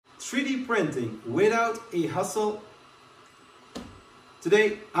3D printing without a hustle.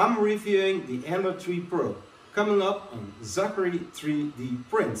 Today I'm reviewing the Ender 3 Pro, coming up on Zachary 3D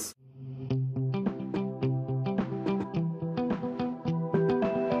prints.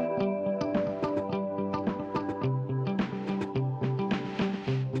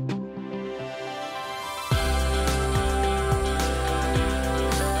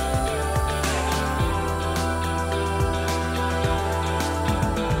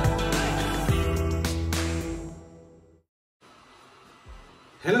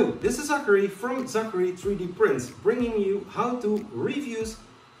 Hello, this is Zachary from Zachary 3D Prints, bringing you how-to reviews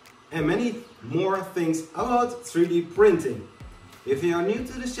and many more things about 3D printing. If you are new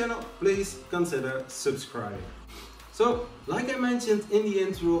to this channel, please consider subscribing. So, like I mentioned in the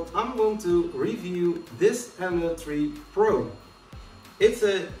intro, I'm going to review this Ender 3 Pro. It's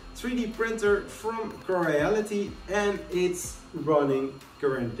a 3D printer from Creality and it's running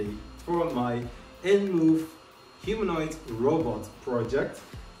currently for my InMove humanoid robot project.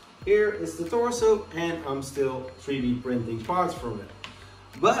 Here is the torso and I'm still 3D printing parts from it.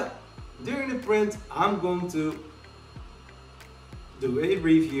 But during the print I'm going to do a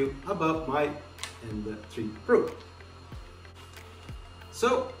review about my Ender 3 Pro.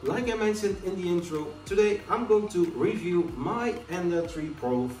 So, like I mentioned in the intro, today I'm going to review my Ender 3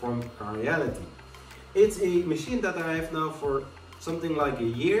 Pro from Creality. It's a machine that I have now for something like a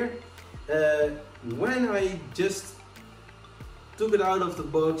year. When I just took it out of the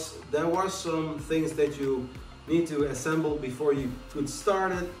box, there were some things that you need to assemble before you could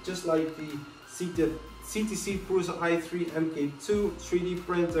start it, just like the CTC Prusa i3 MK2 3D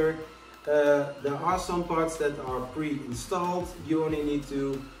printer. There are some parts that are pre-installed. You only need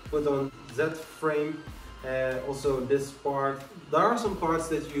to put on that frame. Also this part. There are some parts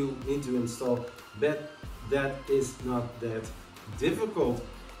that you need to install, but that is not that difficult.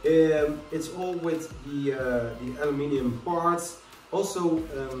 It's all with the aluminium parts. Also,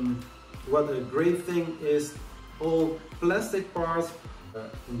 what a great thing is all plastic parts,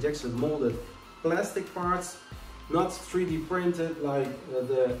 injection molded plastic parts, not 3D printed like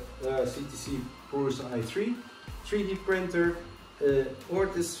the CTC Prusa i3 3D printer, or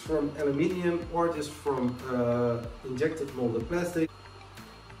it is from aluminium, or it is from injected molded plastic.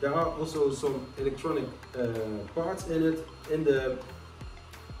 There are also some electronic parts in it, in the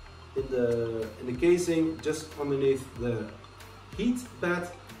casing, just underneath the heat bed.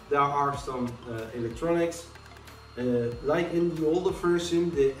 There are some electronics, like in the older version,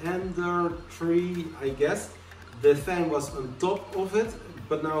 the Ender 3, I guess. The fan was on top of it,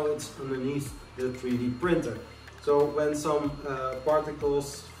 but now it's underneath the 3D printer. So when some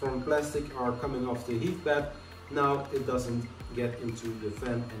particles from plastic are coming off the heat bed, now it doesn't get into the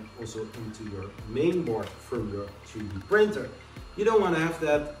fan and also into your main board from your 3D printer. You don't want to have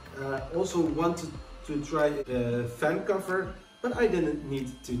that. Also wanted to try a fan cover, but I didn't need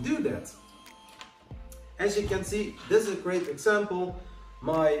to do that. As you can see, this is a great example.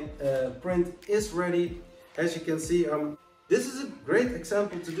 My print is ready. As you can see, this is a great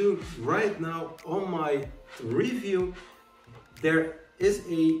example to do right now on my review. There is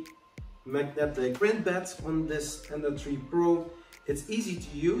a magnetic print bed on this Ender 3 Pro. It's easy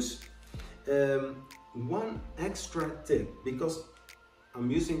to use. One extra tip, because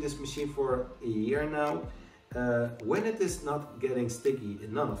I'm using this machine for a year now. When it is not getting sticky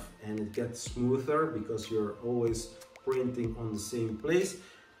enough and it gets smoother because you're always printing on the same place,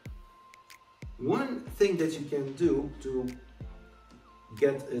 one thing that you can do to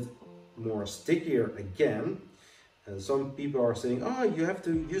get it more stickier again, some people are saying, oh, you have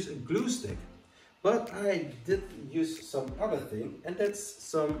to use a glue stick, but I did use some other thing, and that's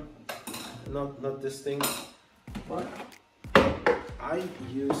some, not this thing, but I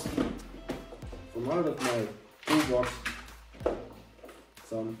used from out of my toolbox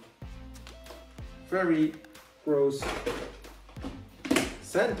some very gross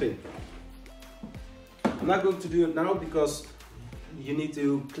sandpaper. I'm not going to do it now because you need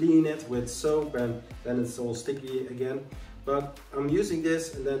to clean it with soap and then it's all sticky again. But I'm using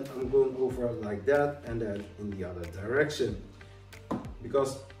this and then I'm going over it like that and then in the other direction,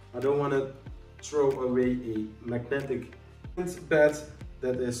 because I don't want to throw away a magnetic bed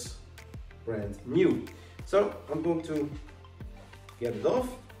that is brand new. So I'm going to get it off.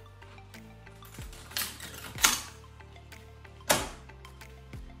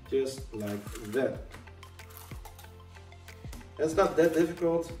 Just like that. It's not that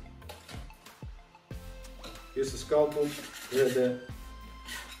difficult. Use the scalpel.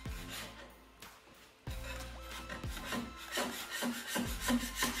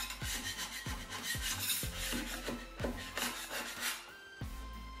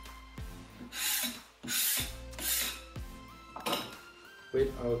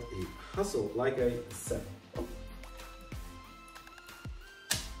 without a hassle, like I said.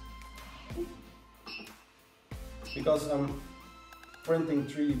 Because I'm printing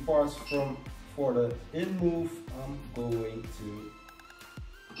 3D parts for the in move, I'm going to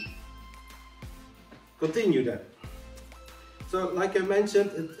continue that. So like I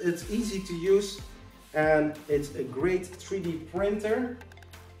mentioned, it's easy to use and it's a great 3D printer.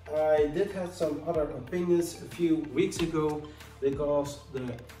 I did have some other opinions a few weeks ago because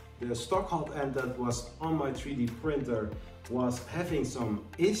the stock hot end that was on my 3D printer was having some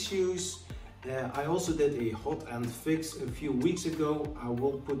issues. I also did a hot end fix a few weeks ago. I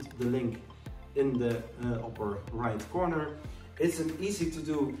will put the link in the upper right corner. It's an easy to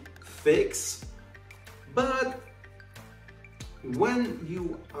do fix, but when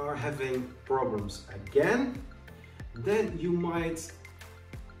you are having problems again, then you might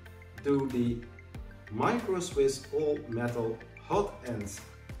do the micro Swiss all metal hot ends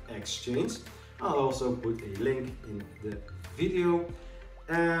exchange. I'll also put a link in the video.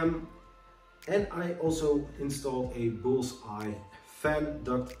 And I also installed a bullseye fan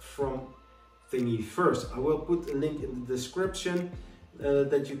duct from Thingiverse. I will put a link in the description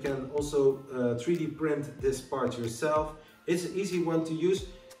that you can also 3D print this part yourself. It's an easy one to use.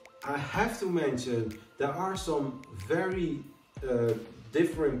 I have to mention there are some very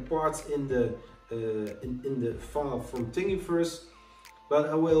different parts in the file from Thingiverse, but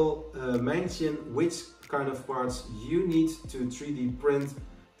I will mention which kind of parts you need to 3D print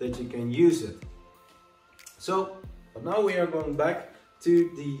that you can use it. So now we are going back to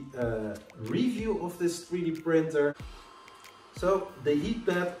the review of this 3D printer. So the heat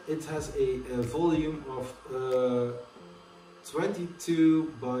bed, it has a volume of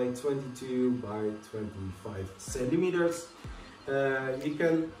 22 by 22 by 25 centimeters. You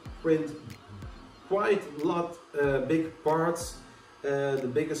can print quite a lot big parts. The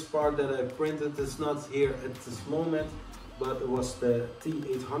biggest part that I printed is not here at this moment, but it was the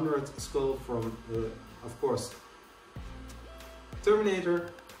T800 skull from, of course,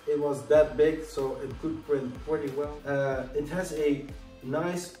 Terminator. It was that big, so it could print pretty well. It has a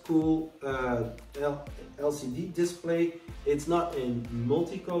nice, cool LCD display. It's not in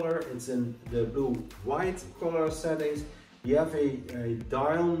multicolor, it's in the blue-white color settings. You have a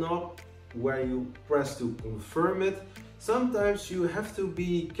dial knob where you press to confirm it. Sometimes you have to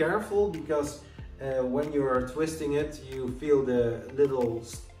be careful because when you are twisting it, you feel the little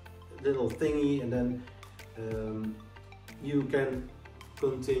thingy, and then you can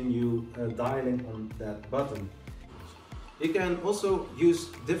continue dialing on that button. You can also use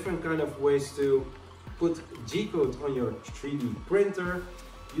different kind of ways to put G-code on your 3D printer.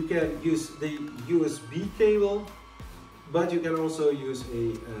 You can use the USB cable, but you can also use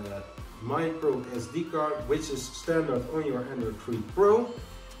a micro SD card, which is standard on your Android 3 Pro.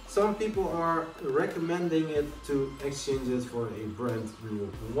 Some people are recommending it to exchange it for a brand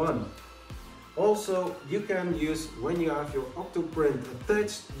new one. Also, you can use, when you have your Octoprint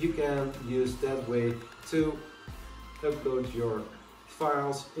attached, you can use that way to upload your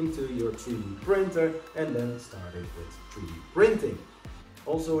files into your 3D printer and then start it with 3D printing.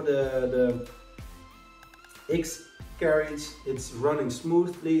 Also the X carriage, it's running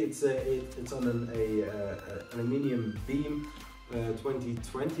smoothly. It's on an aluminium beam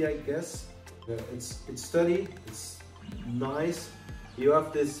 2020, I guess. It's sturdy, it's nice. You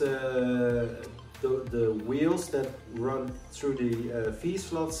have this the wheels that run through the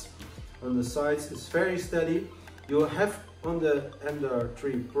V-slots on the sides. It's very steady. You have on the Ender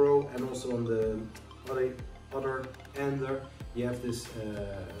 3 Pro and also on the other Ender, you have this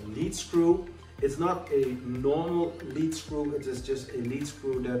lead screw. It's not a normal lead screw, it is just a lead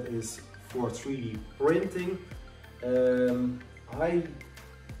screw that is for 3D printing. I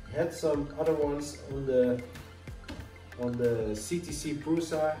had some other ones on the CTC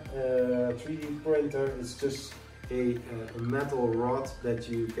Prusa 3D printer. It's just a metal rod that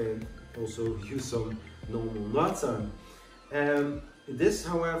you can also use some normal nuts on. This,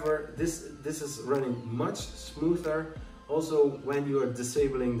 however, this is running much smoother. Also, when you are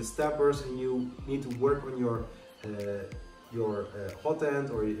disabling the steppers and you need to work on your hot end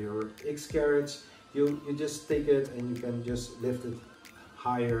or your X carriage, you just take it and you can just lift it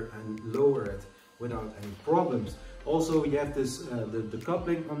higher and lower it without any problems. Also, you have this the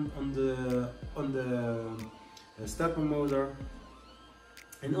coupling on the stepper motor,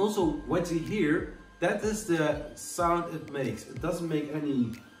 and also what you hear, that is the sound it makes. It doesn't make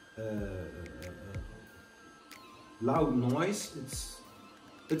any loud noise.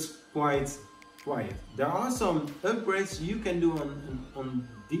 It's quite quiet. There are some upgrades you can do on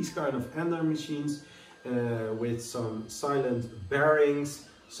these kind of Ender machines. with some silent bearings,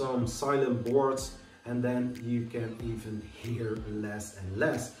 some silent boards, and then you can even hear less and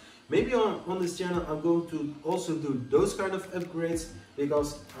less. Maybe on this channel I'm going to also do those kind of upgrades,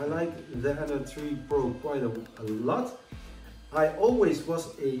 because I like the Ender 3 Pro quite a lot. I always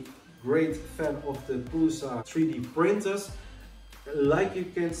was a great fan of the Prusa 3D printers. Like you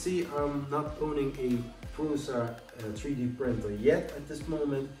can see, I'm not owning a Prusa 3D printer yet at this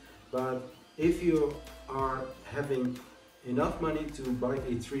moment, but if you are having enough money to buy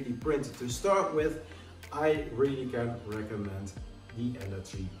a 3D printer to start with, I really can recommend the Ender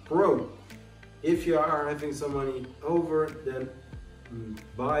 3 Pro. If you are having some money over, then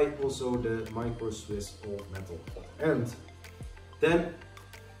buy also the Micro Swiss all metal hot end. Then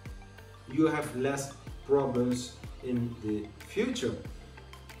you have less problems in the future.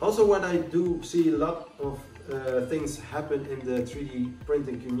 Also, what I do see a lot of things happen in the 3D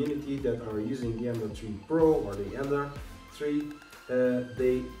printing community that are using the Ender 3 Pro or the Ender 3,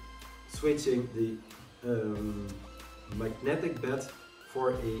 they switching the magnetic bed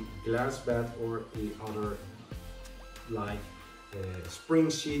for a glass bed or a other like spring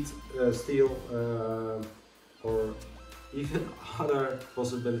sheet steel or even other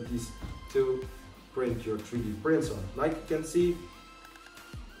possibilities to print your 3D prints on. Like you can see,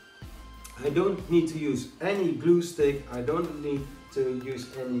 I don't need to use any glue stick, I don't need to use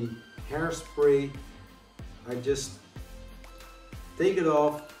any hairspray. I just take it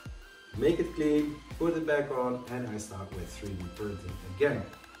off, make it clean, put it back on, and I start with 3D printing again.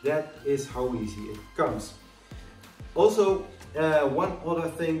 That is how easy it comes. Also, one other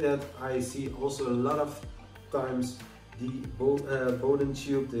thing that I see also a lot of times, the Bowden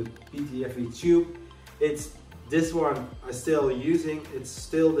tube, the PTFE tube. It's this one I'm still using. It's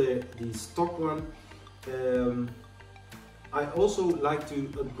still the stock one. I also like to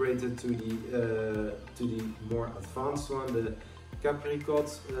upgrade it to the more advanced one, the Capricorn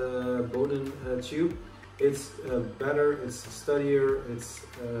Bowden tube. It's better, it's sturdier, it's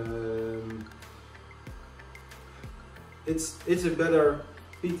a better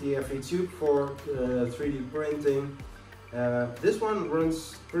PTFE tube for 3D printing. This one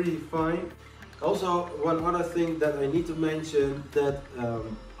runs pretty fine. Also, one other thing that I need to mention, that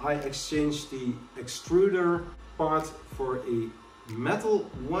I exchanged the extruder part for a metal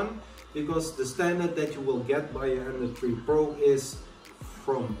one, because the standard that you will get by your Ender 3 Pro is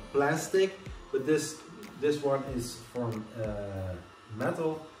from plastic, but this one is from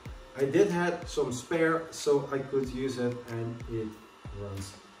metal. I did have some spare, so I could use it, and it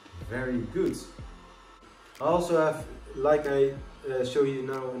runs very good. I also have, like I show you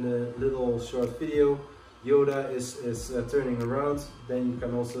now in a little short video, Yoda is turning around. Then you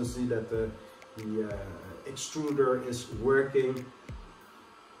can also see that the extruder is working,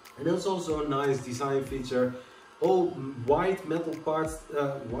 and it's also a nice design feature. All white metal parts,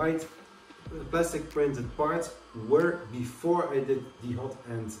 white plastic printed parts were before I did the hot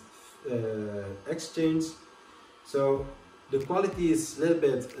end exchange, so the quality is a little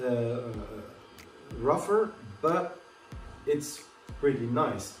bit rougher, but it's pretty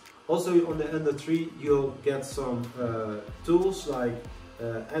nice. Also on the Ender 3 you'll get some tools like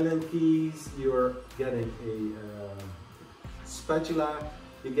Allen keys, you're getting a spatula,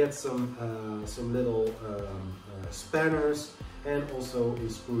 you get some little spanners, and also a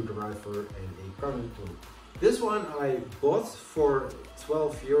screwdriver and a cutting tool. This one I bought for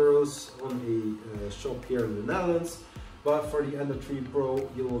 12 euros on a shop here in the Netherlands, but for the Ender 3 Pro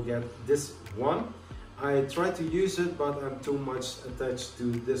you will get this one. I tried to use it, but I'm too much attached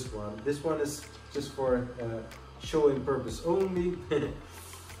to this one. This one is just for showing purpose only.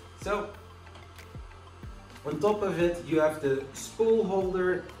 So on top of it you have the spool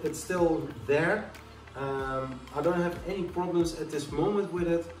holder. It's still there. I don't have any problems at this moment with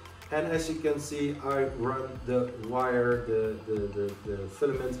it, and as you can see I run the wire, the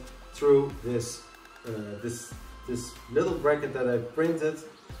filament through this this little bracket that I printed.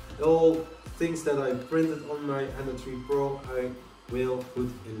 All things that I printed on my Ender 3 Pro I will put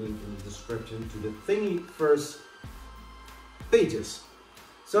a link in the description to the Thingiverse pages.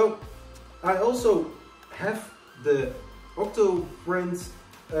 So I also have the Octoprint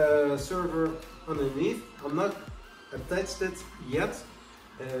server underneath. I'm not attached it yet.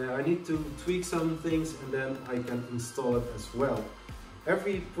 I need to tweak some things and then I can install it as well.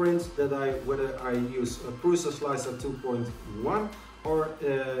 Every print that whether I use a Prusa Slicer 2.1 or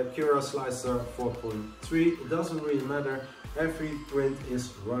Cura Slicer 4.3, it doesn't really matter. Every print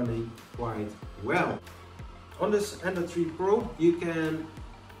is running quite well. On this Ender 3 Pro you can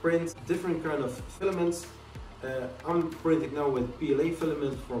print different kind of filaments. I'm printing now with PLA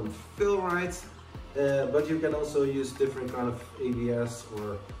filament from Fill-Rite. but you can also use different kind of ABS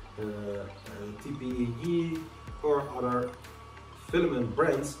or TPE or other filament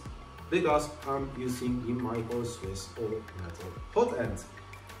brands, because I'm using the Micro Swiss all metal hot end.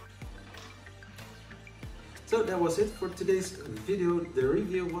 So that was it for today's video. The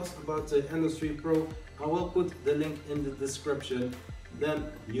review was about the Industry Pro. I will put the link in the description,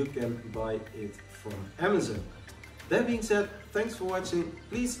 then you can buy it from Amazon. That being said, thanks for watching.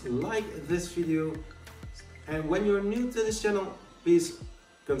 Please like this video, and when you're new to this channel, please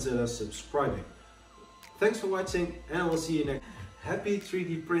consider subscribing. Thanks for watching, and I will see you next. Happy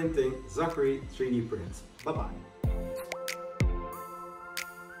 3D printing, Zachary 3D Print. Bye bye.